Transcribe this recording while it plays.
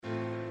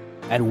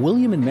At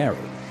William & Mary,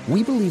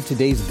 we believe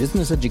today's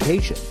business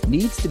education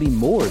needs to be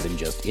more than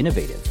just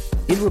innovative.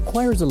 It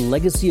requires a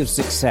legacy of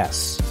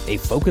success, a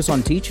focus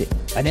on teaching,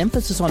 an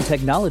emphasis on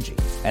technology,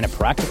 and a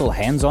practical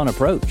hands-on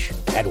approach.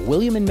 At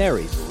William &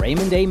 Mary's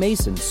Raymond A.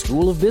 Mason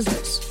School of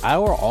Business,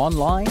 our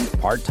online,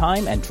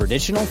 part-time, and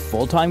traditional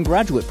full-time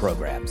graduate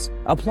programs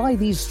apply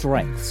these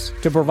strengths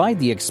to provide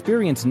the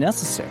experience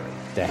necessary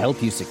to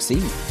help you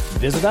succeed.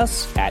 Visit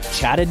us at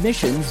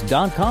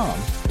chatadmissions.com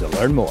to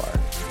learn more.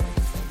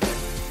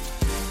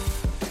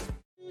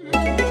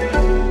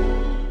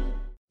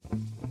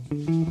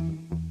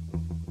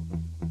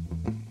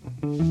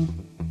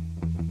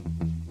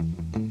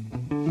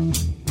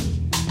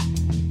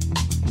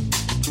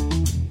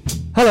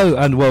 Hello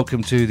and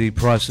welcome to the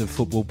Price of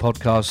Football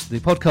podcast, the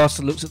podcast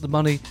that looks at the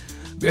money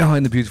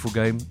behind the beautiful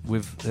game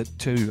with I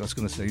was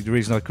going to say, the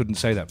reason I couldn't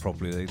say that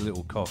properly, a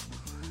little cough,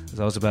 as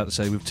I was about to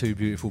say with two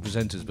beautiful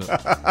presenters,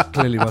 but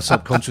clearly my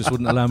subconscious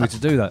wouldn't allow me to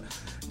do that.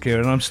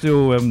 Kieran, I'm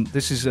still,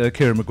 this is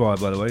Kieran Maguire,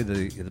 by the way,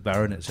 the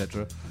Baron,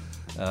 etc.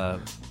 I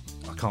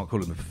can't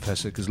call him a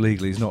professor because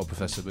legally he's not a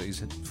professor, but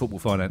he's a football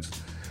finance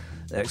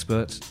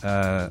expert.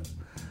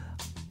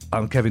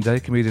 I'm Kevin Day,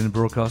 comedian and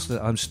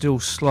broadcaster. I'm still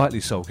slightly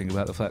sulking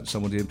about the fact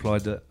somebody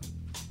implied that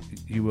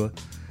you were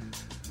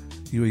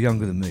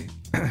younger than me.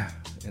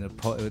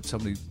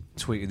 Somebody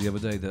tweeted the other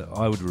day that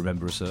I would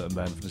remember a certain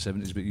band from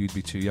the 70s, but you'd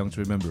be too young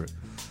to remember it.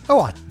 Oh,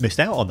 I missed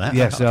out on that.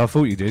 Yes, I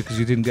thought you did because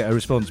you didn't get a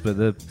response. But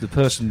the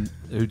person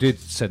who did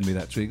send me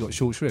that tweet got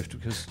short shrift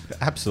because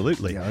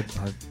absolutely. Yeah,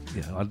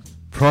 I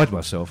pride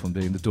myself on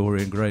being the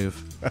Dorian Gray of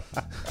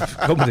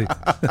comedy.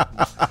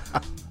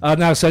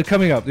 Now, so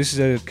coming up, this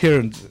is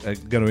Kieran's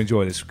going to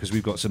enjoy this because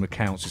we've got some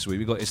accounts this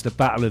week. It's the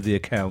battle of the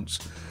accounts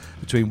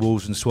between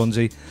Wolves and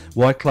Swansea.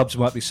 Why clubs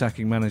might be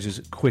sacking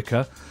managers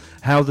quicker.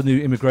 How the new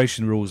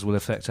immigration rules will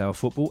affect our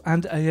football,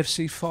 and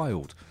AFC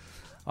filed.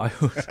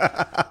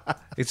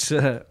 It's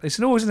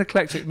always an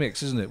eclectic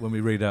mix, isn't it? When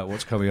we read out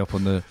what's coming up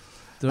on the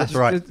that's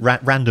right.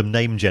 Random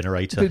name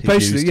generator.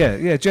 Basically,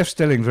 yeah. Jeff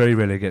Stelling very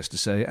rarely gets to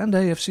say, and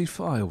AFC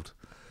filed.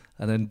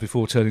 And then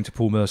before turning to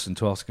Paul Merson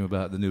to ask him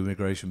about the new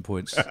immigration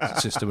points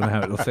system and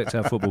how it will affect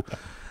our football.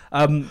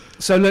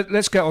 So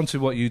let's get on to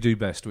what you do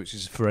best, which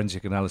is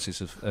forensic analysis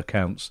of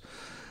accounts.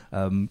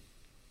 I'll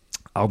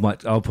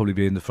probably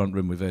be in the front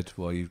room with Ed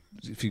while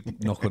if you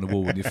knock on the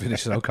wall when you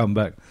finish, and I'll come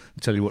back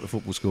and tell you what the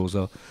football scores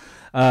are.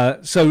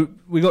 So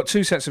we got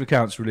two sets of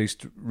accounts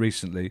released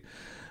recently.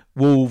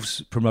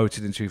 Wolves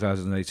promoted in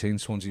 2018,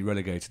 Swansea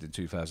relegated in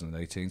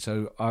 2018.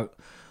 So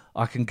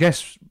I can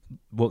guess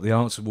what the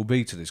answer will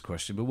be to this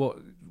question, but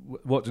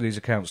what do these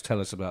accounts tell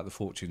us about the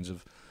fortunes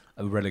of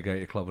a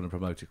relegated club and a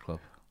promoted club?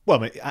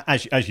 Well,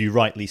 as you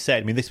rightly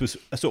said, this was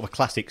a sort of a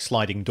classic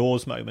sliding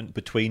doors moment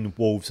between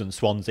Wolves and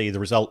Swansea. The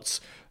results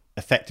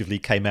effectively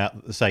came out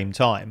at the same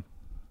time.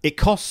 It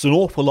costs an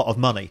awful lot of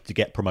money to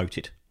get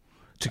promoted.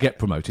 Get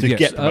promoted.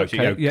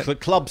 Okay,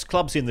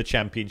 Clubs in the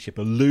Championship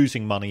are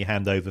losing money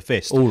hand over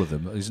fist. All of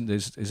them, is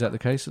that the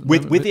case?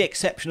 With the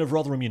exception of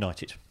Rotherham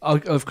United,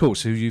 of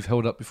course, who you've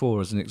held up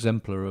before as an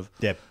exemplar of.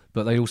 Yeah.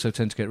 But they also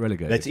tend to get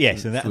relegated.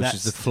 Yes, and which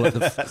is the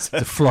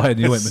fly in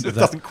the ointment of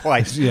that. Doesn't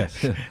quite. Yeah.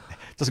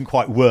 Doesn't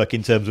quite work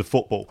in terms of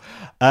football.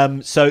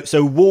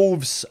 So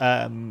Wolves,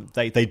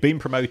 they'd been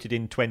promoted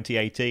in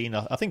 2018.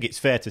 I think it's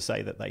fair to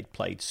say that they'd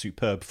played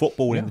superb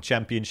football in the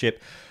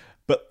Championship,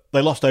 but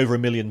they lost over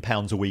 £1 million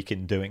a week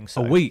in doing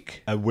so. A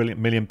week? £1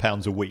 million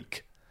a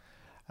week.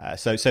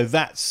 So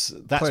that's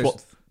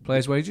what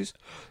players' wages.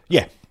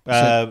 Yeah,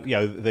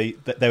 they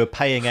were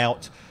paying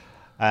out.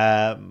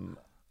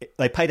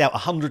 They paid out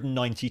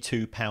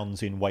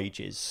 £192 in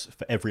wages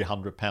for every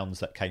 £100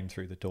 that came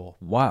through the door.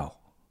 Wow.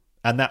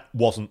 And that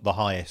wasn't the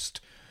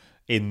highest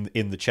in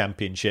the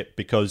Championship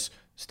because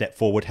step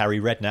forward Harry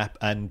Redknapp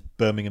and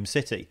Birmingham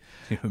City.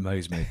 You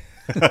amaze me.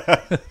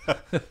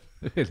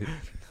 Really?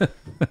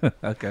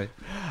 Okay.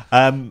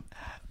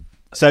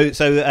 So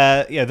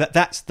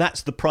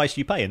that's the price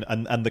you pay,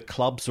 and the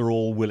clubs are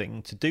all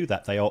willing to do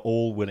that. They are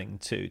all willing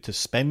to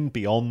spend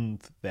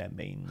beyond their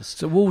means.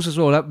 So Wolves as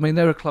well.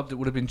 They're a club that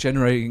would have been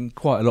generating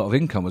quite a lot of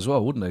income as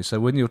well, wouldn't they?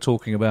 So when you're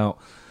talking about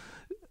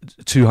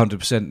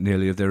 200%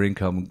 nearly of their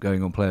income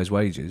going on players'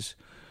 wages,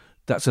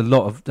 that's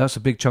a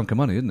big chunk of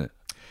money, isn't it?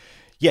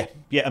 Yeah.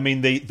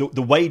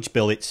 The wage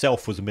bill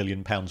itself was £1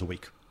 million a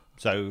week.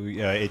 So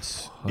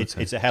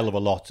it's a hell of a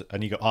lot,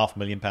 and you got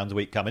 £500,000 a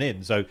week coming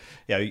in. So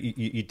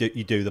you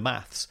do the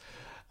maths.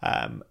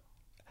 You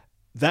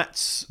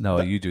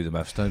do the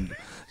maths. Don't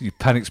you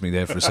panicked me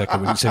there for a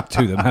second when you said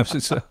do the maths.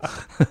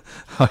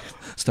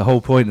 It's the whole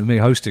point of me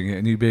hosting it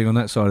and you being on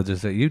that side of the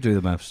thing. You do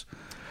the maths.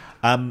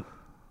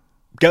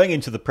 Going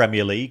into the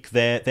Premier League,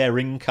 their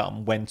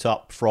income went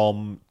up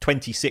from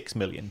 26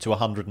 million to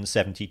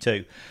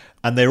 172,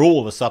 and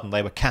all of a sudden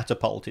they were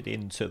catapulted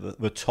into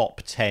the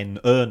top 10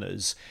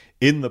 earners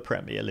in the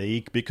Premier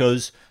League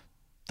because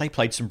they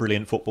played some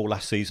brilliant football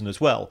last season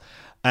as well.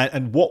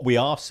 And what we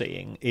are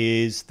seeing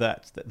is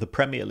that the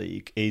Premier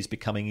League is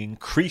becoming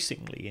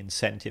increasingly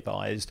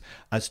incentivised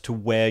as to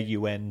where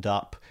you end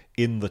up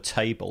in the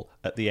table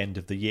at the end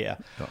of the year.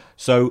 Oh.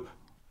 So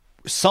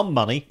Some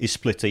money is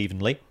split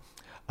evenly.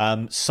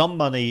 Some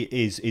money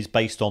is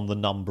based on the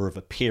number of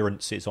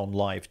appearances on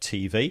live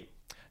TV.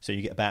 So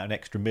you get about an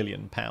extra £1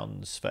 million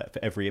for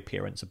every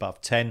appearance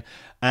above 10,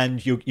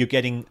 and you're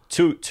getting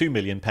 £2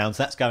 million.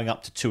 That's going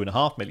up to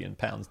 £2.5 million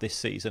this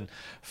season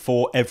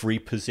for every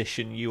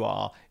position you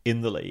are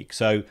in the league.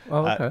 So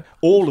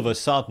all of a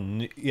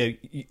sudden,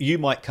 you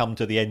might come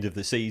to the end of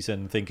the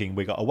season thinking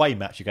we got a away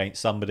match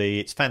against somebody.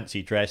 It's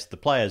fancy dress. The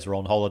players are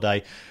on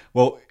holiday.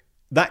 Well,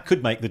 that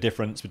could make the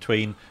difference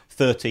between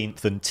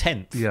 13th and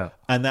 10th,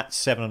 and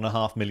that's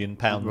 £7.5 million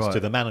to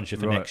the manager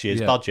for next year's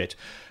budget.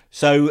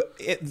 So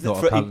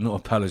not a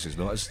Palace's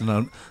lot. It's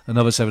another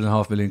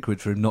 £7.5 million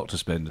for him not to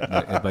spend.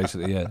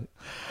 Basically, yeah.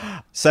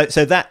 So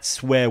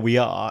that's where we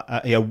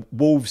are.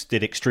 Wolves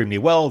did extremely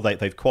well.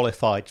 They've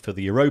qualified for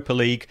the Europa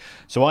League.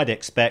 So I'd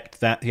expect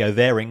that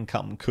their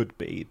income could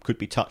be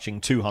touching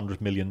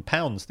 £200 million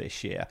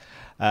this year.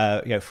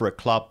 For a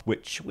club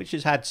which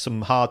has had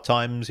some hard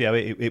times.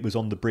 It was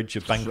on the bridge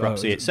of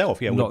bankruptcy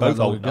itself. We're both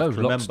old enough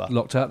to remember.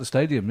 Locked out the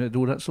stadium,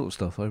 all that sort of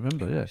stuff. I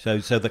remember. Yeah.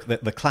 So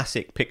the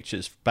classic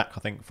pictures back, I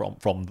think,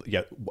 from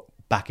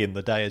back in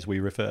the day, as we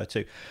refer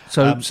to.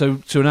 So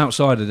to an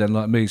outsider then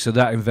like me, so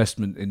that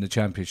investment in the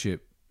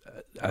Championship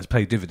has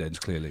paid dividends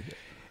clearly.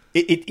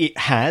 It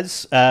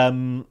has.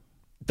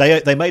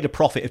 They made a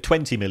profit of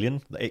 20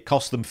 million. It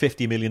cost them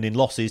 50 million in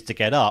losses to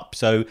get up.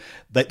 So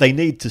they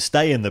need to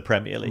stay in the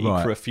Premier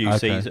League for a few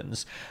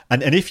seasons.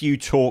 And if you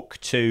talk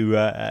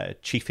to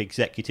chief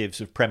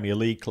executives of Premier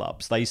League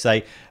clubs, they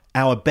say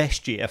our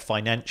best year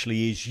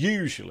financially is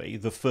usually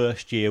the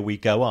first year we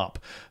go up.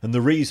 And the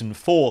reason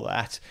for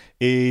that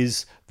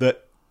is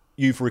that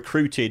you've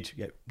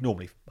recruited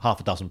normally half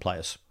a dozen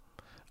players,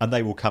 and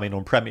they will come in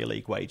on Premier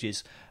League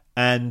wages.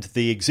 And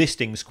the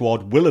existing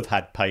squad will have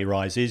had pay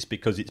rises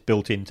because it's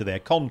built into their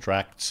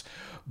contracts,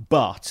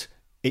 but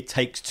it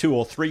takes 2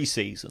 or 3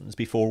 seasons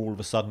before all of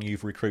a sudden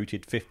you've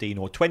recruited 15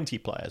 or 20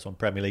 players on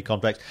Premier League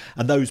contracts,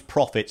 and those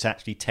profits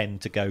actually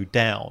tend to go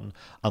down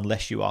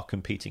unless you are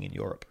competing in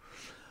Europe.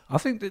 I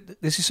think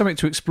that this is something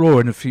to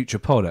explore in a future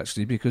pod,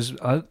 actually, because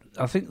I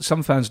think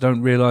some fans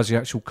don't realise the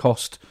actual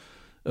cost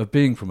of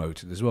being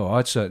promoted as well.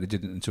 I certainly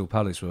didn't until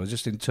Palace were,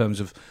 just in terms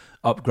of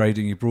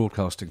upgrading your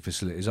broadcasting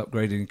facilities,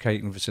 upgrading your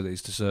catering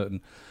facilities to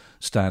certain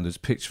standards,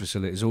 pitch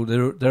facilities.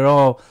 There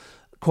are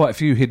quite a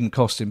few hidden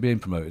costs in being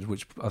promoted,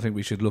 which I think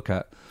we should look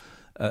at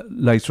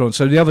later on.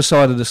 So the other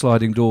side of the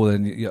sliding door,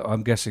 then,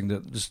 I'm guessing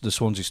that the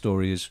Swansea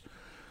story is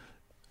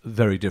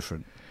very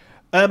different.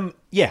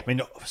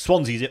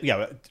 Swansea's,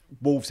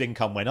 Wolves'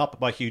 income went up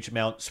by a huge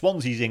amount.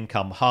 Swansea's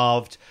income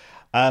halved.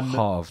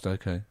 Halved,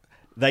 okay.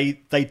 They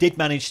did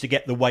manage to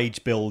get the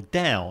wage bill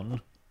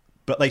down,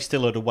 but they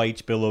still had a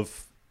wage bill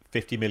of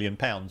 £50 million,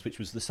 which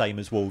was the same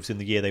as Wolves in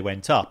the year they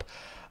went up.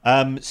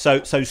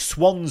 So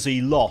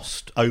Swansea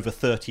lost over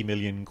 30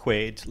 million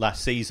quid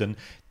last season,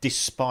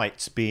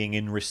 despite being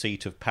in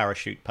receipt of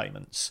parachute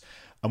payments.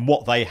 And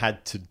what they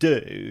had to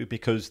do,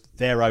 because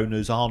their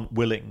owners aren't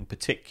willing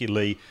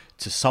particularly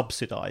to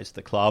subsidise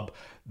the club,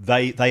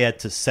 they had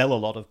to sell a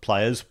lot of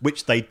players,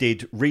 which they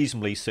did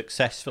reasonably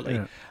successfully.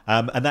 Yeah.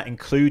 And that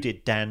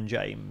included Dan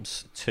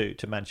James to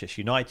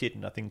Manchester United,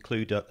 and I think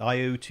included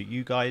Ayew to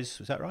you guys.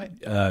 Was that right?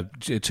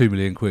 £2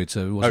 million quid,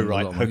 so it wasn't a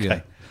lot of money.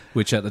 Yeah.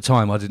 Which at the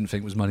time I didn't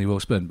think was money well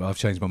spent, but I've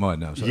changed my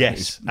mind now. So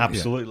yes,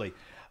 absolutely.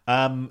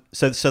 Yeah.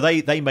 So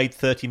they made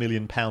 £30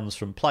 million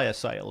from player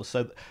sales.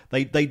 So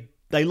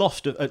they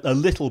lost a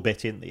little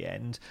bit in the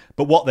end,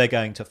 but what they're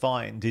going to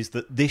find is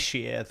that this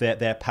year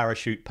their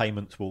parachute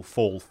payments will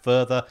fall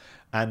further,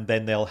 and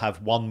then they'll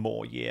have one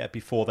more year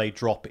before they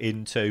drop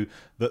into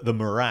the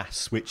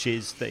morass, which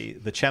is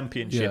the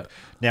Championship.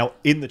 Yeah. Now,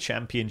 in the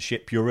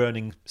Championship, you're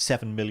earning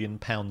 £7 million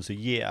a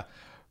year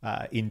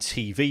in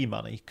TV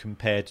money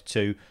compared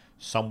to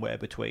somewhere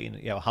between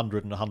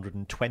 100 and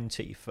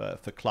 120 for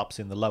clubs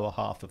in the lower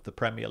half of the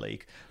Premier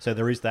League. So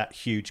there is that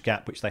huge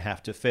gap which they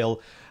have to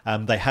fill.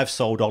 They have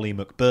sold Ollie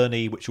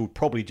McBurney, which will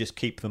probably just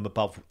keep them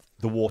above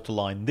the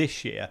waterline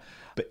this year.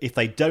 But if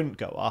they don't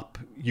go up,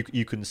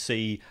 you can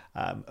see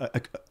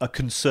a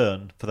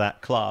concern for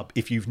that club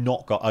if you've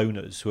not got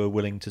owners who are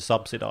willing to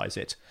subsidise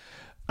it.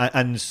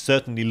 And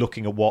certainly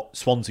looking at what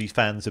Swansea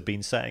fans have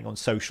been saying on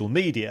social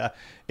media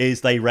is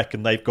they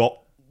reckon they've got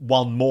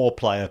one more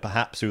player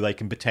perhaps who they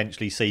can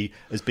potentially see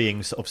as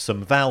being of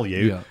some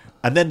value,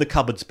 and then the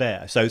cupboard's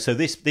bare. So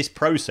this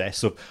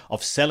process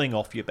of selling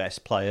off your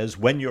best players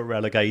when you're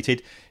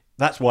relegated,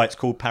 that's why it's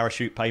called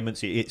parachute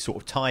payments. It sort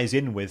of ties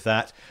in with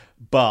that,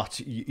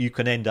 but you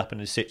can end up in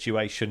a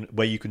situation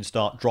where you can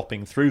start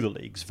dropping through the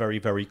leagues very,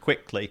 very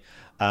quickly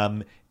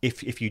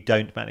if you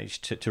don't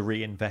manage to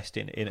reinvest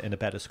in a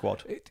better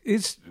squad.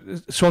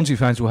 Swansea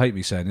fans will hate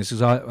me saying this,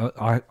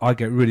 because I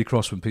get really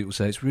cross when people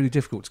say it's really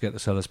difficult to get the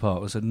Sellers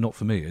Park. I said, not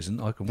for me, it isn't.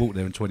 I can walk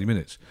there in 20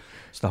 minutes.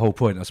 It's the whole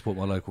point. I support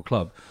my local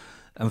club.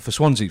 And for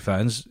Swansea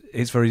fans,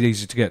 it's very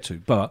easy to get to.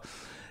 But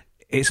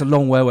it's a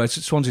long way away.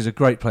 Swansea's a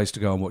great place to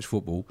go and watch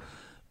football,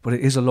 but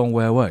it is a long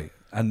way away.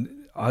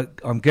 And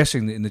I'm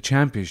guessing that in the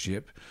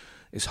Championship,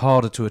 it's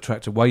harder to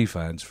attract away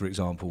fans, for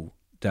example,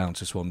 down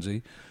to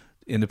Swansea.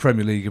 in the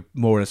Premier League, you're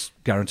more or less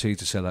guaranteed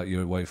to sell out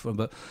your away from.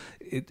 But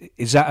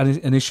is that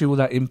an issue? Will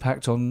that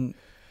impact on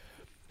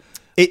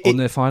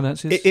their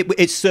finances?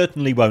 It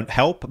certainly won't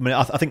help. I mean,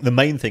 I think the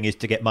main thing is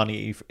to get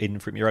money in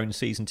from your own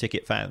season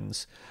ticket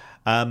fans.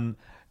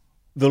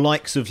 The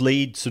likes of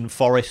Leeds and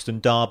Forest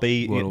and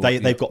Derby,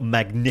 they've got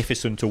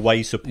magnificent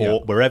away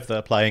support wherever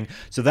they're playing,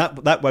 so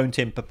that won't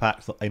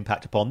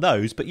impact upon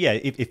those. But yeah,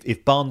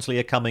 if Barnsley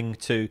are coming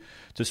to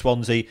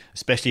Swansea,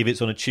 especially if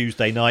it's on a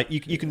Tuesday night,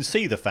 you can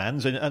see the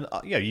fans, and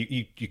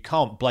you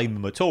can't blame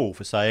them at all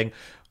for saying,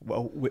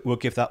 well, we'll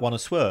give that one a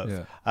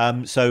swerve.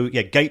 So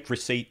gate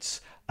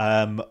receipts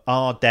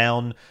are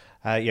down.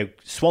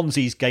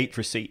 Swansea's gate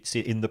receipts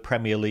in the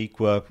Premier League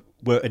were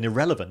an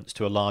irrelevance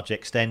to a large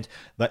extent.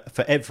 That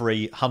for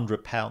every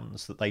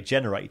 £100 that they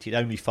generated,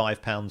 only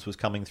 £5 was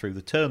coming through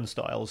the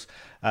turnstiles.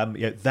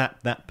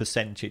 That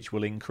percentage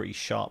will increase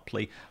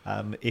sharply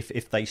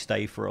if they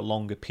stay for a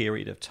longer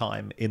period of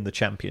time in the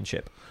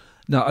Championship.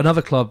 Now,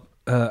 another club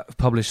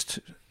published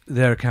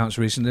their accounts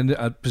recently,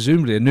 and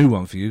presumably a new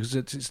one for you, because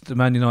it's the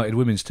Man United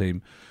women's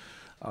team.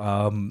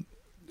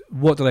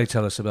 What do they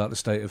tell us about the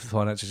state of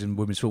finances in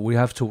women's football? We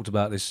have talked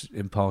about this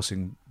in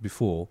passing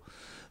before,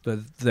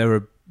 but they're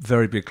a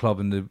very big club,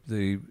 and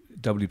the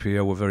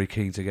WPL were very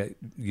keen to get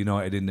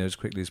United in there as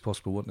quickly as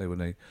possible, weren't they, when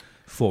they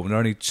formed? They're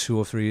only 2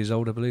 or 3 years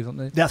old, I believe, aren't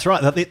they? That's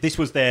right. This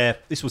was their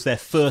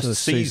first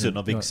season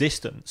of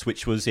existence,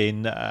 which was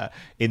in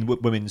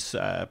Women's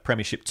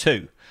Premiership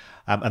 2,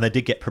 and they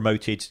did get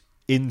promoted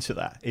into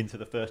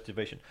the first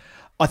division.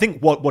 I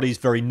think what is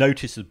very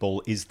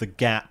noticeable is the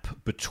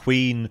gap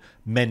between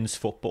men's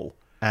football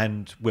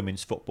and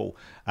women's football.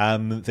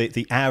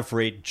 The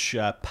average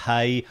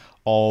pay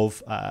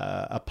of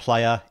a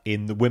player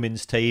in the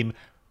women's team,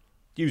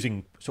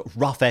 using sort of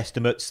rough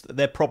estimates,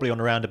 they're probably on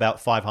around about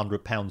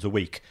 £500 a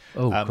week.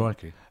 Oh,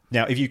 crikey.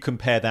 Now, if you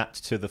compare that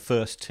to the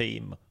first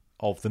team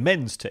of the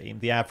men's team,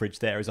 the average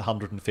there is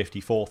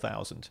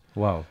 £154,000.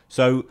 Wow.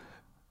 So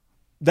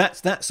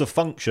that's a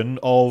function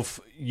of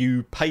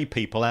you pay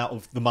people out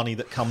of the money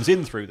that comes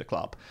in through the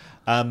club.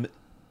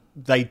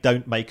 They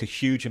don't make a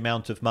huge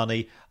amount of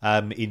money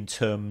in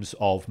terms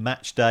of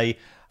match day,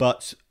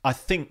 but I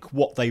think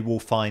what they will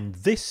find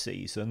this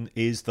season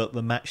is that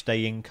the match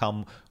day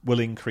income will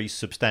increase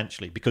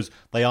substantially, because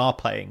they are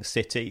playing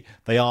City,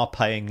 they are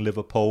playing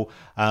Liverpool.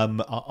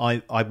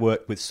 I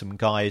worked with some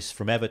guys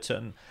from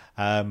Everton,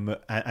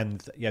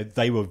 and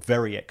they were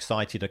very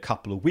excited a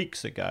couple of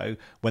weeks ago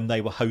when they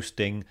were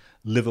hosting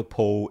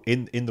Liverpool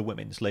in the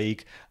Women's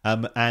League,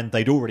 and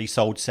they'd already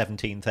sold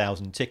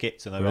 17,000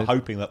 tickets, and they were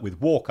hoping that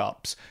with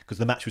walk-ups, because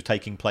the match was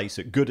taking place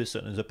at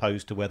Goodison as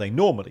opposed to where they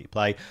normally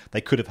play,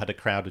 they could have had a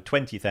crowd of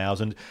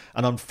 20,000,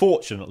 and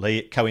unfortunately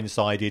it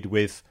coincided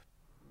with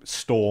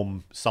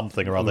Storm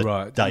something or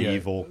other,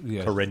 Dave or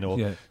Corinne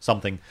or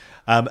something,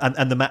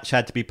 and the match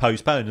had to be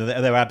postponed, and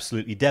they were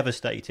absolutely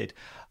devastated.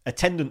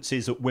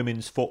 Attendances at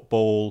women's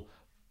football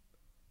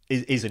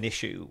is an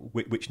issue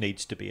which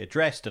needs to be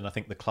addressed, and I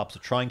think the clubs are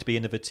trying to be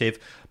innovative,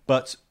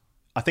 but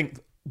I think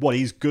what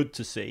is good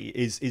to see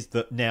is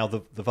that now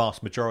the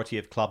vast majority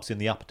of clubs in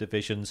the upper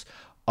divisions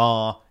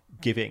are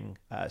giving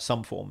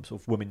some forms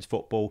of women's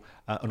football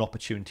an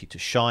opportunity to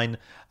shine.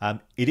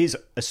 It is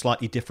a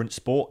slightly different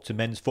sport to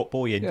men's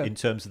football in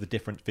terms of the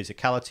different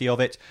physicality of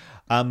it.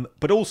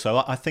 But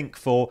also, I think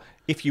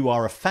if you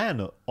are a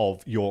fan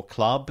of your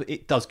club,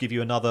 it does give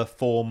you another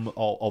form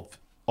of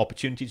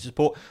opportunity to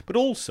support. But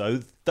also,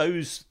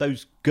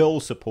 those girl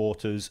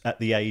supporters at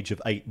the age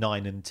of 8,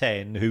 9 and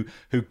 10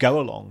 who go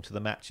along to the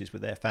matches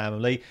with their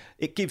family,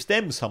 it gives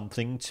them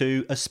something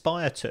to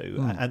aspire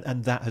to,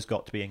 and that has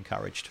got to be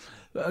encouraged.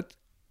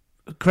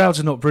 Crowds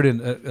are not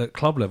brilliant at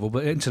club level,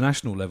 but at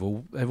international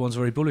level, everyone's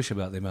very bullish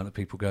about the amount of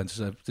people going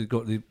to. They've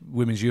got the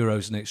Women's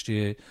Euros next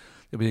year.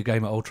 There'll be a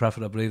game at Old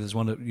Trafford, I believe. There's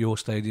one at your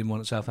stadium, one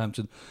at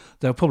Southampton.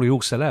 They'll probably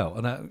all sell out,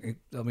 and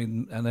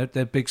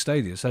they're big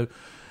stadia. So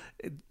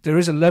there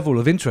is a level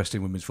of interest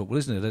in women's football,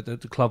 isn't it,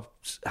 that the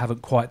clubs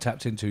haven't quite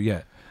tapped into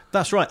yet.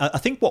 That's right. I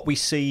think what we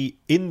see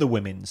in the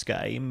women's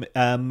game,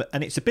 and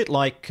it's a bit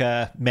like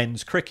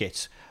men's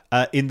cricket,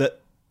 in that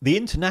the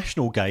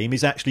international game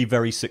is actually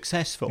very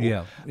successful.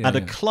 At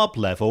a club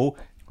level,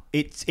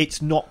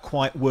 it's not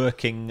quite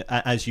working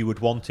as you would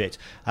want it.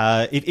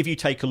 If you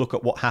take a look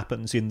at what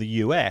happens in the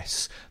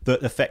US,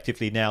 that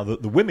effectively now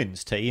that the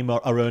women's team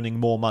are earning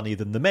more money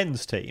than the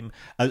men's team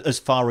as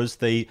far as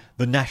the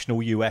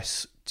national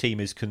US team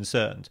is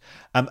concerned.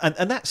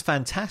 And that's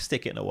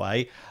fantastic in a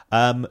way.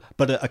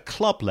 But at a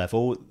club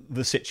level,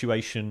 the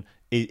situation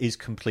is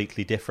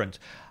completely different.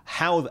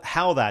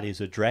 How that is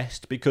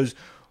addressed, because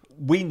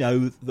we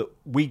know that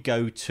we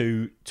go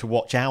to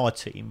watch our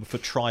team for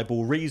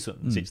tribal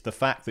reasons. It's the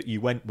fact that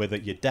you went with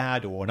your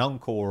dad or an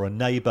uncle or a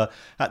neighbour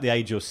at the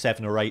age of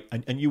 7 or 8,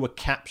 and you were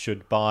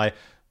captured by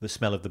the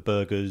smell of the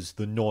burgers,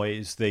 the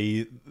noise,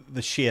 the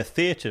sheer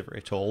theatre of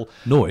it all.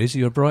 Noise?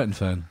 You're a Brighton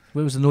fan.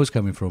 Where was the noise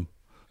coming from?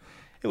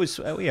 It was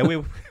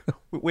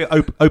we're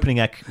opening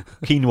our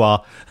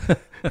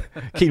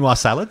quinoa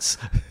salads.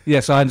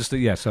 Yes, I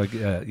understand. Yes,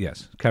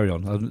 yes. Carry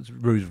on. It's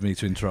rude of me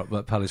to interrupt,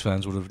 but Palace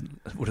fans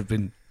would have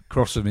been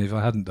cross with me if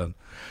I hadn't done.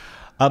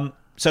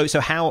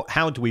 So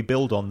how do we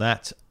build on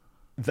that?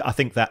 I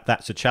think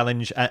that's a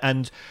challenge,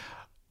 and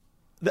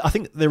I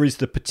think there is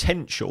the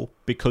potential,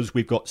 because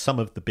we've got some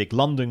of the big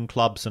London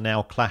clubs are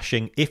now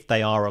clashing if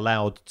they are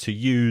allowed to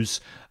use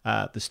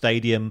the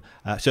stadium.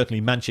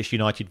 Certainly Manchester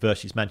United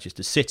versus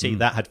Manchester City,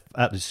 that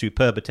had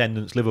superb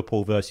attendance.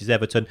 Liverpool versus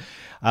Everton.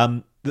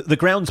 The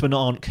groundsmen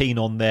aren't keen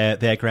on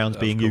their grounds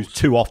being used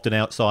too often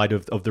outside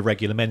of the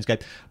regular men's game,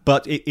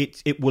 but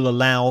it will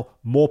allow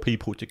more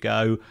people to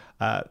go.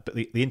 But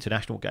the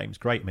international game's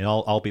great. I mean,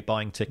 I'll be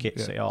buying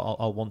tickets. Yeah.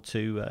 I'll want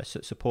to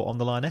support on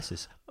the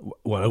Lionesses.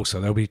 Well,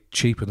 also they'll be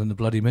cheaper than the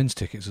bloody men's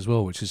tickets as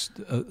well, which is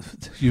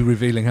you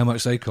revealing how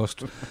much they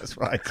cost. That's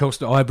right.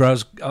 Cost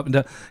eyebrows up and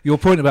down. Your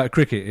point about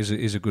cricket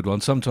is a good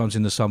one. Sometimes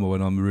in the summer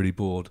when I'm really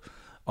bored,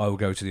 I will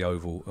go to the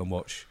Oval and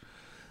watch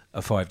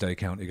a 5-day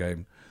county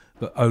game,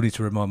 but only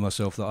to remind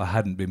myself that I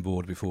hadn't been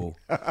bored before,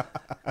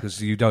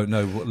 because you don't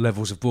know what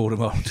levels of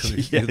boredom are until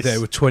you're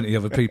there with 20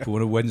 other people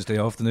on a Wednesday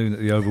afternoon at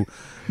the Oval.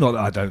 Not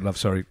that I don't love,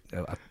 sorry,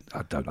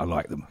 I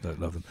like them, I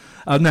don't love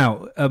them.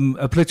 Now,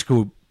 a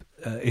political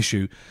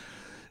issue.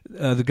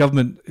 The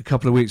government a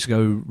couple of weeks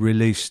ago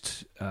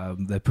released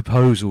their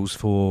proposals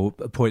for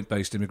a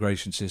point-based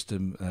immigration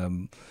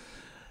system.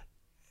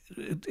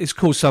 It's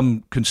caused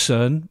some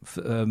concern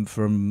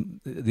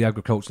from the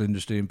agricultural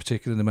industry in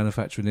particular, and the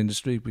manufacturing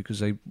industry, because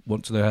they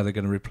want to know how they're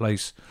going to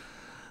replace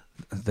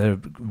their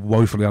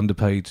woefully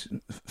underpaid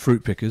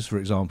fruit pickers, for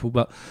example.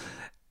 But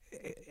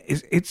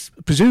it's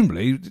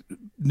presumably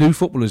new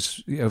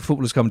footballers,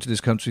 footballers coming to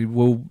this country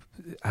will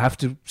have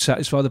to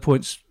satisfy the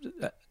points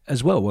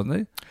as well, won't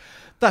they?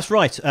 That's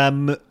right.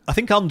 I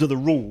think under the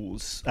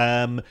rules,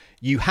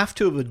 you have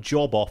to have a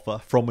job offer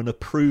from an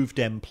approved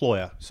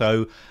employer.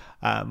 So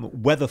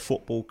whether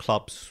football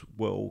clubs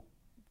will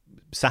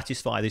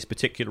satisfy this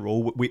particular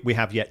rule, we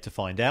have yet to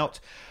find out.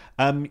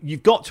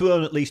 You've got to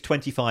earn at least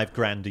 25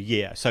 grand a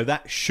year, so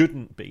that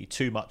shouldn't be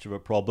too much of a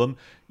problem.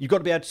 You've got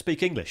to be able to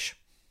speak English.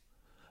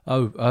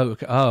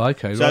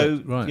 Okay.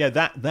 So right. Yeah,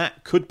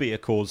 that could be a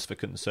cause for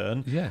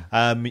concern.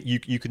 Yeah.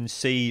 You can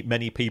see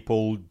many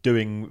people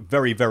doing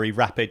very, very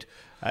rapid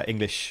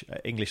English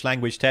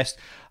language tests.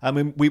 I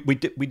mean, we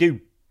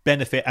do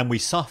benefit and we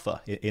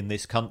suffer in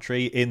this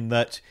country in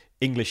that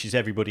English is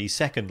everybody's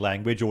second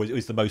language, or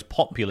is the most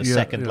popular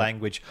second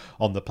language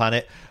on the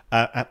planet.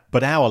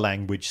 But our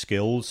language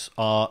skills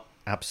are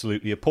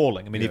absolutely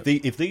appalling. I mean,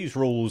 if these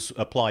rules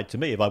applied to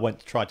me, if I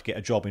went to try to get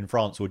a job in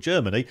France or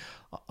Germany,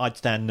 I'd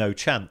stand no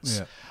chance.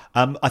 Yeah.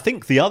 I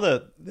think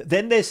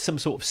then there's some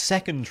sort of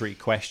secondary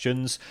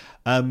questions.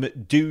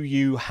 Do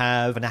you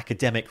have an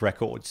academic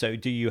record? So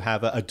do you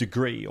have a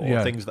degree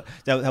or things that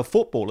now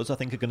footballers, I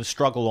think, are going to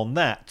struggle on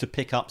that to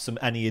pick up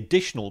any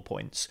additional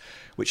points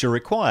which are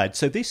required.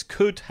 So this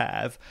could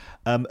have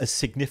a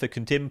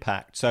significant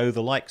impact. So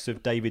the likes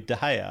of David De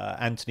Gea,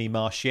 Anthony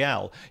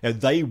Martial,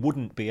 they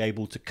wouldn't be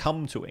able to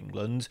come to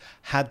England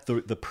had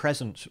the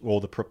present or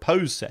the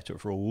proposed set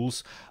of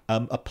rules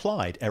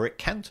applied. Eric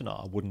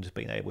Cantona wouldn't have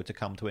been able to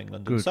come to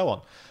England. Good. And so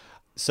on.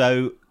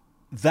 So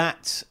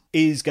that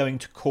is going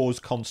to cause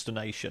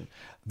consternation.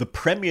 The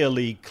Premier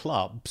League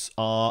clubs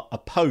are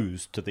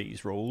opposed to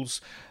these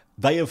rules.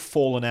 They have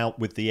fallen out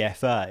with the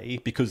FA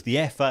because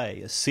the FA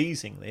is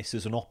seizing this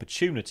as an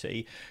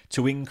opportunity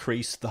to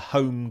increase the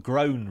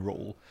homegrown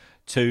rule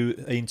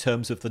in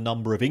terms of the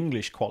number of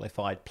English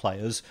qualified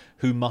players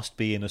who must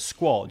be in a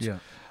squad. Yeah.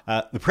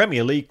 The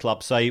Premier League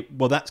clubs say,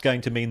 well, that's going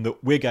to mean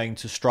that we're going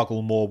to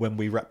struggle more when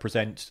we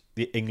represent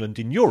England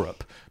in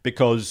Europe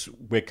because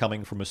we're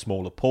coming from a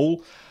smaller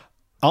pool.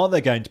 Are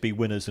there going to be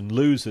winners and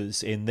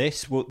losers in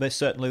this? Well,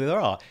 there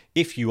are.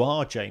 If you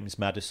are James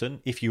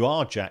Maddison, if you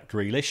are Jack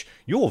Grealish,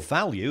 your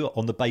value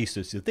on the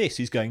basis of this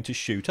is going to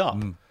shoot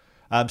up.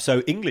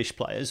 So English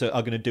players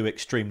are going to do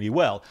extremely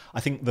well. I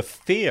think the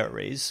fear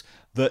is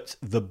that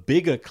the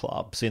bigger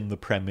clubs in the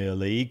Premier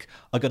League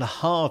are going to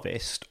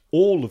harvest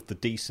all of the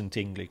decent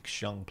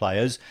English young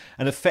players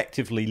and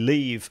effectively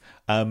leave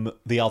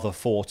the other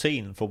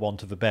 14, for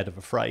want of a better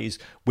phrase,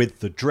 with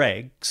the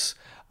dregs.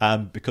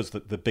 Because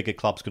the bigger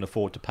clubs can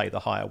afford to pay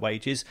the higher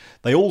wages.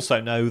 They also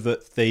know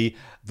that the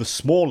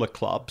smaller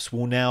clubs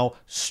will now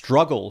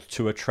struggle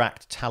to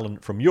attract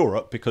talent from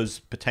Europe because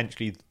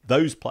potentially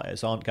those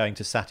players aren't going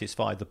to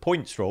satisfy the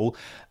points rule.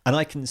 And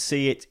I can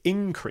see it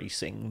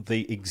increasing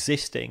the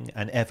existing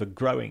and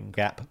ever-growing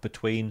gap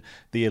between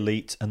the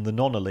elite and the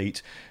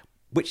non-elite,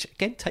 which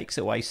again takes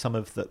away some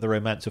of the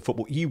romance of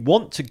football. You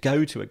want to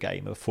go to a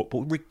game of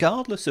football,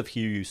 regardless of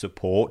who you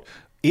support,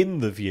 in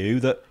the view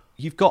that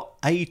you've got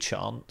a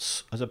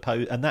chance,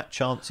 and that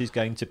chance is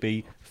going to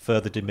be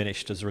further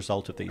diminished as a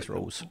result of these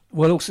rules.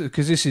 Well, also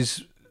because this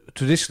is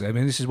traditionally,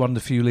 this is one of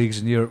the few leagues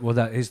in Europe where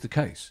that is the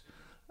case.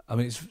 I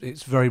mean,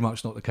 it's very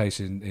much not the case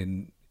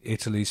in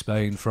Italy,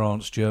 Spain,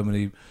 France,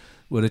 Germany,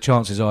 where the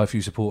chances are, if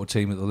you support a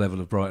team at the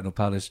level of Brighton or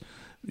Palace,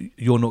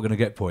 you're not going to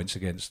get points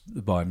against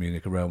Bayern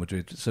Munich or Real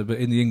Madrid. So, but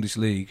in the English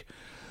league,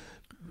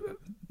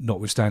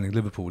 notwithstanding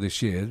Liverpool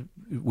this year,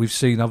 we've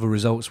seen other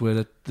results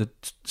where the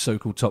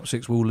so-called top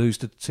six will lose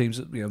to teams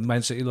that,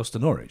 Man City lost to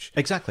Norwich.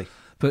 Exactly.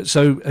 But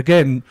so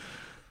again,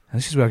 and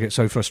this is where I get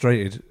so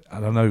frustrated,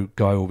 and I know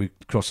Guy will be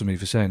crossing me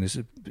for saying this.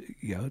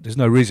 There's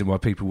no reason why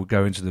people would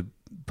go into the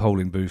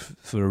polling booth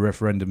for a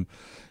referendum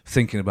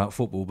thinking about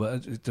football,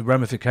 but the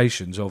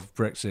ramifications of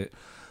Brexit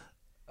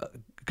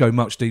go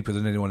much deeper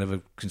than anyone ever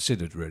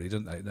considered, really,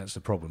 don't they? That's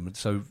the problem. And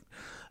so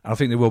I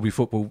think there will be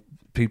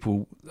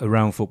people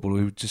around football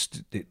who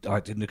it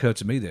didn't occur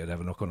to me that it'd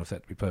have a knock-on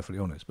effect, to be perfectly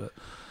honest. But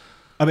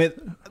I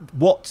mean,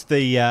 what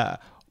the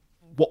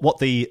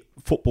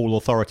football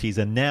authorities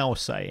are now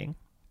saying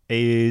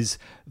is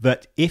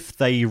that if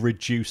they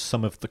reduce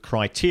some of the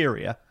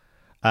criteria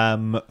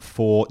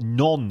for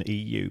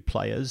non-EU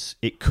players,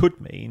 it could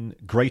mean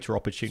greater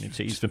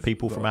opportunities for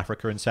people from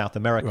Africa and South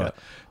America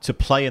to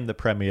play in the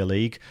Premier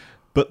League.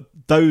 But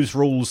those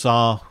rules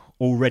are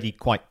already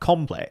quite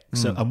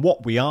complex. And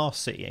what we are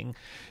seeing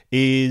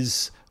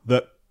is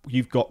that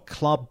you've got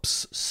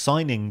clubs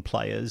signing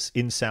players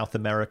in South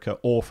America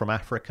or from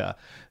Africa,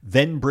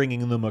 then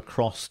bringing them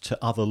across to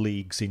other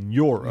leagues in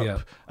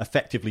Europe,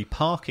 effectively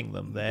parking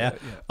them there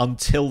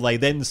until they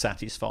then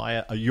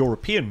satisfy a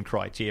European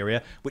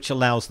criteria, which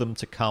allows them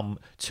to come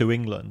to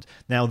England.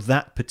 Now,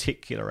 that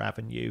particular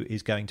avenue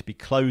is going to be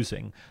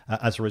closing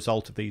as a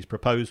result of these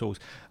proposals.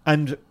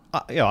 And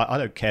I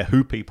don't care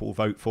who people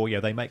vote for.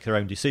 They make their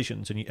own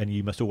decisions, and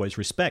you must always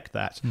respect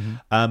that.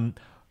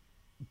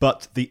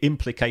 But the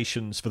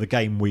implications for the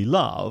game we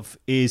love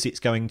is it's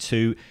going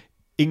to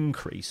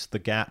increase the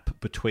gap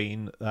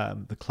between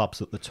the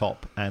clubs at the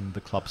top and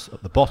the clubs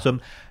at the bottom,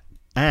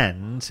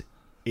 and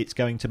it's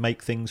going to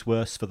make things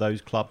worse for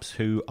those clubs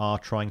who are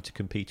trying to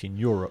compete in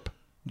Europe.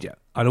 Yeah,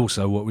 and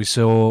also what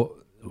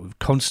we've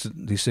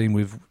constantly seen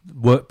with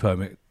work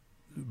permit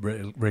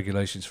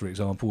regulations, for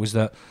example, is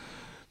that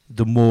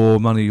the more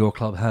money your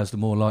club has, the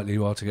more likely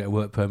you are to get a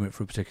work permit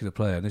for a particular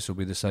player. And this will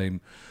be the same.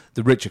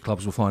 The richer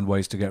clubs will find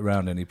ways to get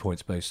around any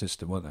points-based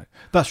system, won't they?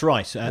 That's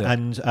right.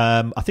 And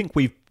I think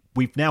we've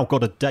now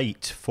got a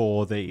date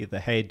for the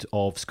head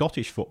of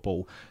Scottish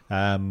football.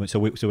 So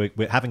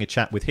we're having a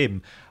chat with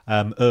him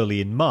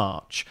early in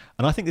March.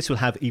 And I think this will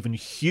have even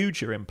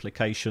huger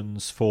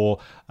implications for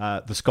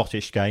the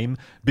Scottish game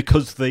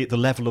because the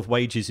level of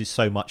wages is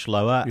so much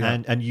lower.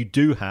 Yeah. And you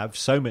do have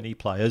so many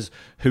players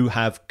who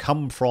have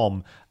come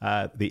from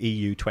the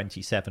EU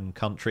 27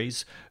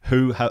 countries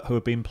who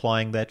have been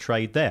plying their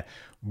trade there.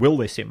 Will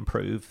this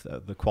improve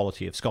the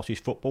quality of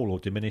Scottish football or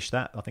diminish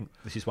that? I think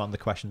this is one of the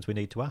questions we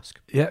need to ask.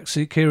 Yeah,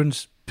 see,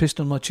 Kieran's pissed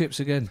on my chips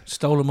again,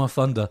 stolen my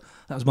thunder.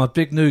 That was my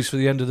big news for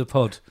the end of the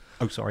pod.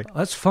 Oh, sorry.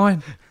 That's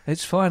fine.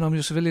 It's fine. I'm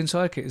your civilian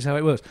sidekick. Is how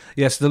it works.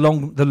 Yes, the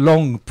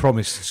long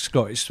promised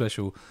Scottish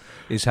special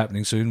is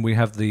happening soon. We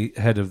have the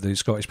head of the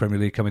Scottish Premier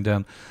League coming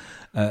down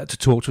to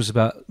talk to us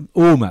about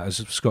all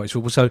matters of Scottish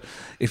football. So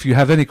if you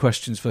have any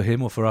questions for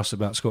him or for us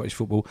about Scottish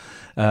football,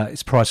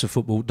 it's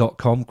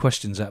priceoffootball.com,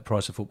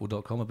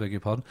 questions@priceoffootball.com, I beg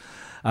your pardon.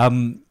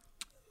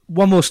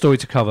 One more story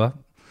to cover.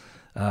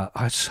 I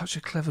had such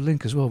a clever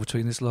link as well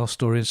between this last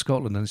story and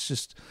Scotland, and it's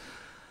just,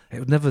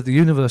 the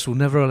universe will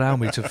never allow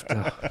me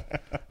to...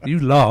 you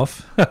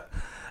laugh.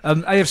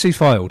 AFC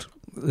filed.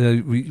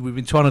 We've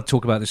been trying to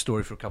talk about this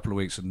story for a couple of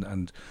weeks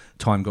and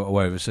time got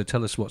away with us. So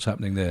tell us what's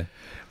happening there.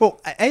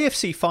 Well,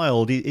 AFC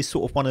filed is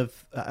sort of one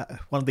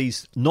of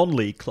these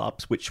non-league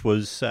clubs, which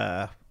was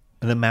an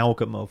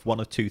amalgam of one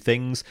of two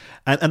things,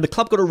 and the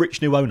club got a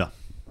rich new owner.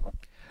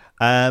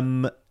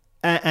 And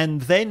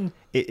then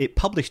it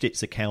published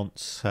its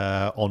accounts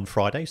on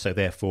Friday, so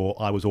therefore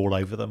I was all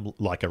over them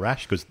like a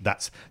rash because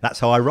that's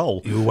how I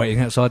roll. You were waiting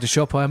outside the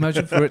shop, I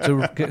imagine, for it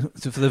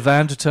for the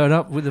van to turn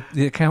up with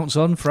the accounts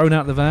on, thrown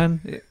out the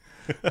van.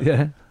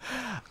 Yeah.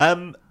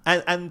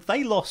 And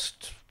they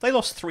lost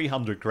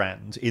 300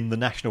 grand in the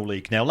National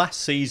League. Now,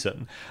 last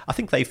season, I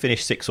think they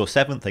finished 6th or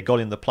 7th. They got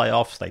in the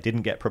playoffs. They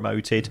didn't get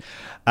promoted.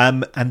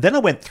 And then I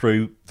went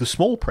through the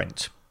small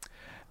print,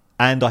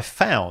 and I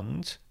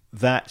found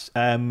that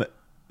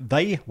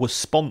they were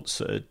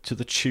sponsored to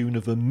the tune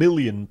of £1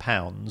 million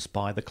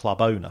by the club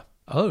owner.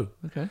 Oh,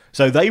 okay.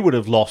 So they would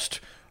have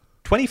lost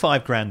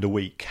 25 grand a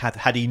week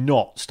had he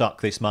not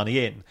stuck this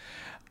money in.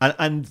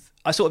 And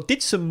I sort of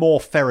did some more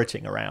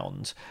ferreting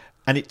around,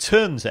 and it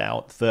turns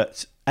out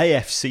that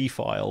AFC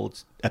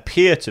filed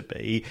appear to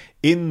be,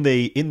 in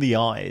the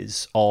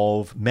eyes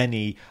of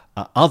many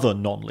other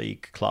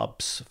non-league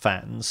clubs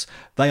fans,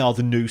 they are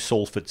the new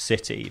Salford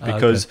City,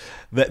 because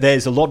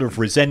there's a lot of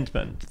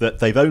resentment that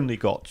they've only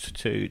got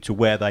to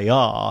where they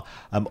are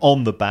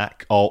on the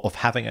back of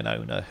having an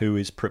owner who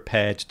is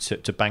prepared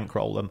to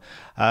bankroll them.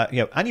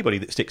 Anybody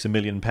that sticks £1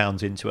 million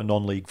into a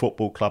non-league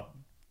football club,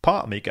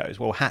 part of me goes,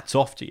 well, hats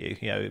off to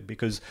you,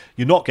 because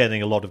you're not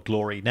getting a lot of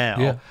glory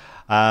now.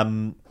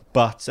 Yeah.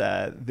 But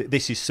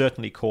this is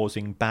certainly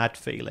causing bad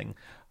feeling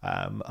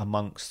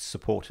amongst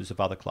supporters of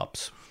other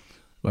clubs.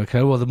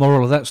 Okay, well, the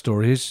moral of that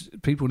story is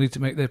people need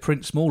to make their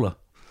print smaller.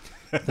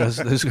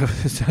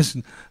 There's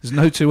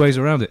no two ways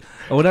around it.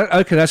 Oh,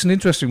 that's an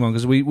interesting one,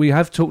 because we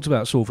have talked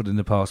about Salford in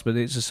the past, but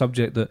it's a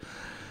subject that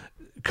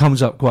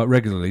comes up quite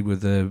regularly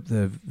with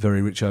the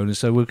very rich owners.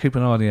 So we'll keep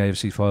an eye on the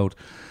AFC Fylde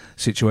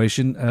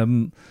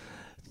situation.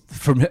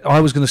 I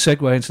was going to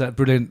segue into that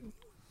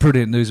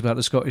brilliant news about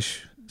the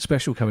Scottish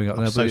special coming up.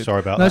 I'm sorry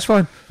about that. No, it's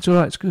fine. It's all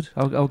right. It's good.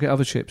 I'll get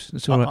other chips.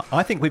 It's all right.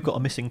 I think we've got a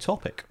missing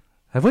topic.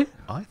 Have we?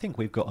 I think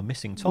we've got a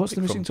missing topic. What's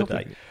the missing from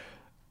topic?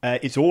 Today.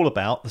 It's all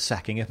about the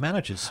sacking of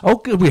managers. Oh,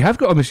 good. We have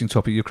got a missing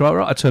topic. You're quite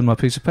right. I turned my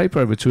piece of paper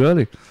over too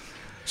early.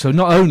 So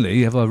not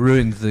only have I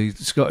ruined the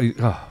Scottish...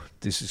 Oh,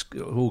 this is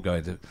all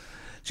going to...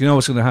 Do you know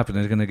what's going to happen?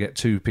 They're going to get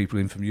two people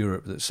in from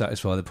Europe that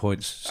satisfy the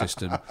points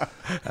system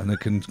and they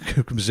can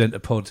present a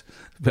pod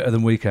better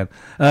than we can.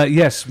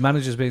 Yes,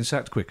 managers being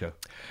sacked quicker.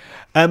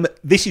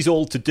 This is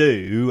all to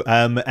do,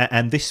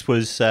 and this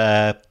was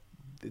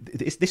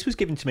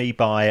given to me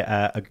by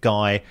a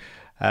guy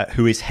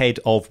who is head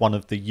of one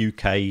of the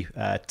UK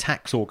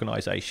tax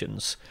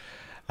organisations.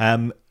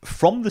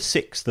 From the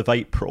 6th of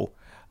April,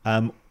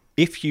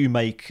 if you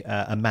make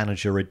a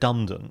manager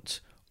redundant,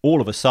 all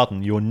of a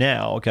sudden you're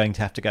now going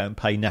to have to go and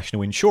pay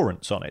national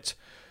insurance on it.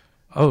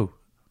 Oh.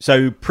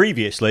 So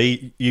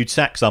previously you'd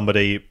sack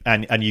somebody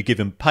and you give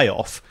them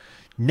payoff.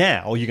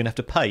 Now you're going to have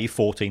to pay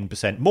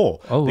 14% more.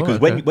 Oh, because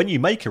right, okay. when you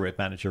make a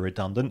manager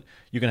redundant,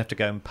 you're going to have to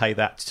go and pay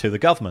that to the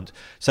government.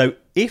 So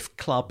if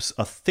clubs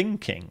are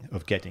thinking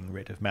of getting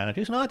rid of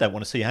managers, and I don't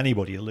want to see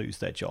anybody lose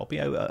their job,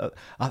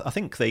 I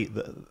think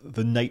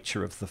the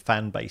nature of the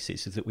fan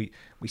bases is that we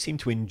seem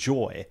to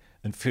enjoy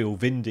and feel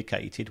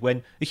vindicated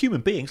when a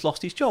human being's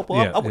lost his job.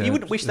 Well, you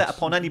wouldn't wish that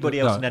upon anybody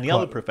else in any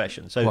other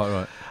profession.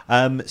 So,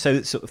 right.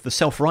 So sort of the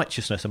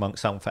self-righteousness among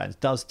some fans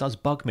does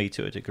bug me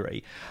to a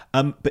degree.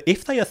 But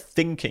if they are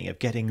thinking of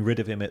getting rid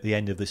of him at the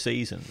end of the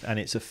season, and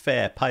it's a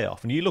fair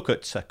payoff, and you look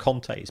at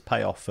Conte's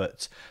payoff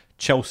at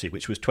Chelsea,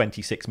 which was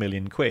 26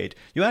 million quid,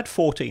 you add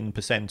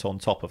 14% on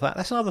top of that,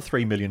 that's another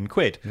 3 million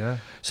quid. Yeah.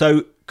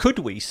 So could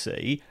we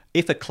see,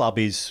 if a club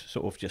is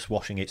sort of just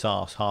washing its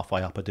arse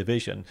halfway up a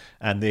division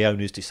and the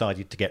owners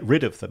decided to get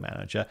rid of the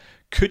manager,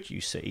 could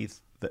you see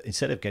that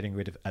instead of getting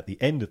rid of at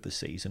the end of the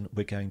season,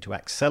 we're going to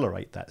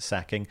accelerate that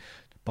sacking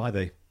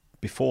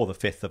before the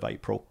 5th of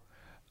April,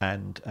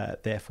 and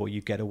therefore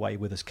you get away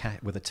with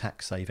a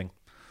tax saving?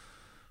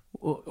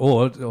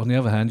 Or, on the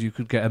other hand, you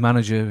could get a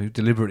manager who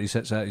deliberately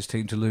sets out his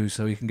team to lose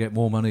so he can get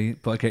more money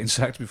by getting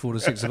sacked before the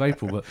 6th of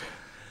April. But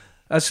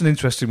that's an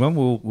interesting one.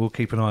 We'll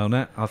keep an eye on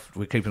that.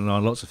 We're keeping an eye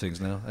on lots of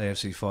things now.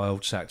 AFC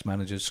Fylde, sacked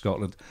managers,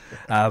 Scotland.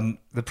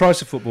 The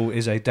Price of Football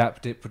is a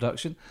DAP-DIP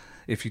production.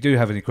 If you do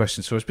have any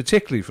questions for us,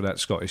 particularly for that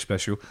Scottish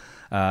special,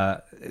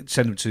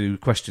 send them to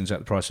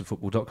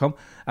questions@thepriceoffootball.com,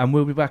 and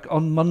we'll be back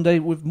on Monday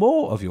with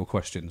more of your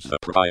questions. The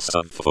Price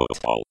of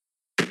Football.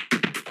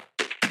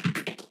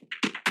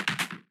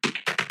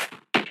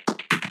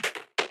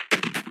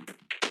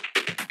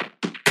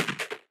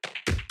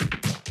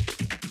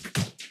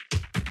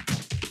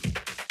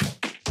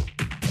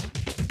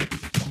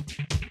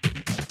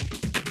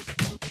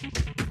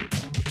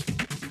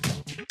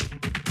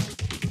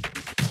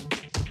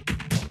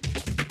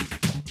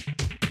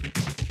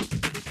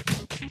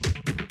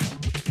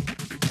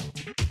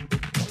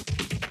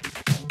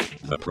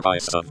 The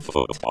Price of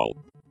Football.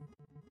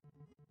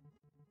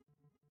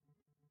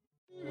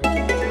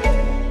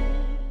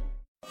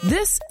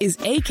 This is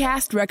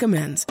Acast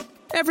Recommends.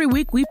 Every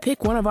week we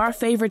pick one of our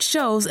favorite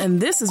shows, and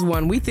this is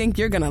one we think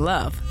you're gonna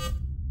love.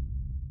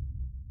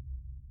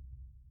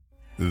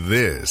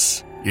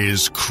 This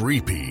is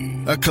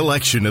Creepy, a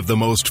collection of the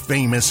most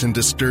famous and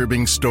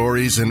disturbing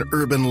stories and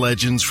urban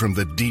legends from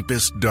the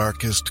deepest,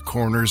 darkest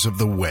corners of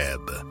the web.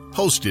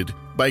 Hosted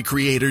by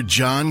creator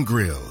John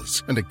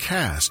Grills and a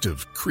cast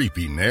of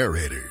creepy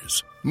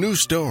narrators. New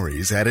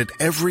stories added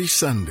every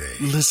Sunday.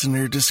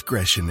 Listener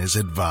discretion is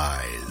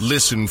advised.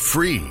 Listen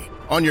free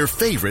on your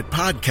favorite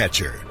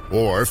podcatcher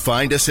or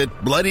find us at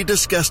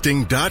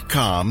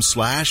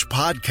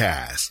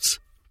bloodydisgusting.com/podcasts.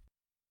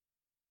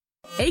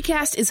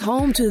 Acast is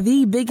home to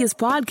the biggest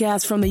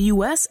podcasts from the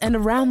U.S. and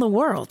around the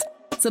world.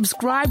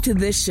 Subscribe to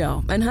this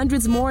show and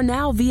hundreds more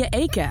now via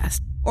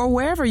Acast or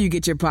wherever you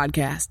get your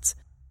podcasts.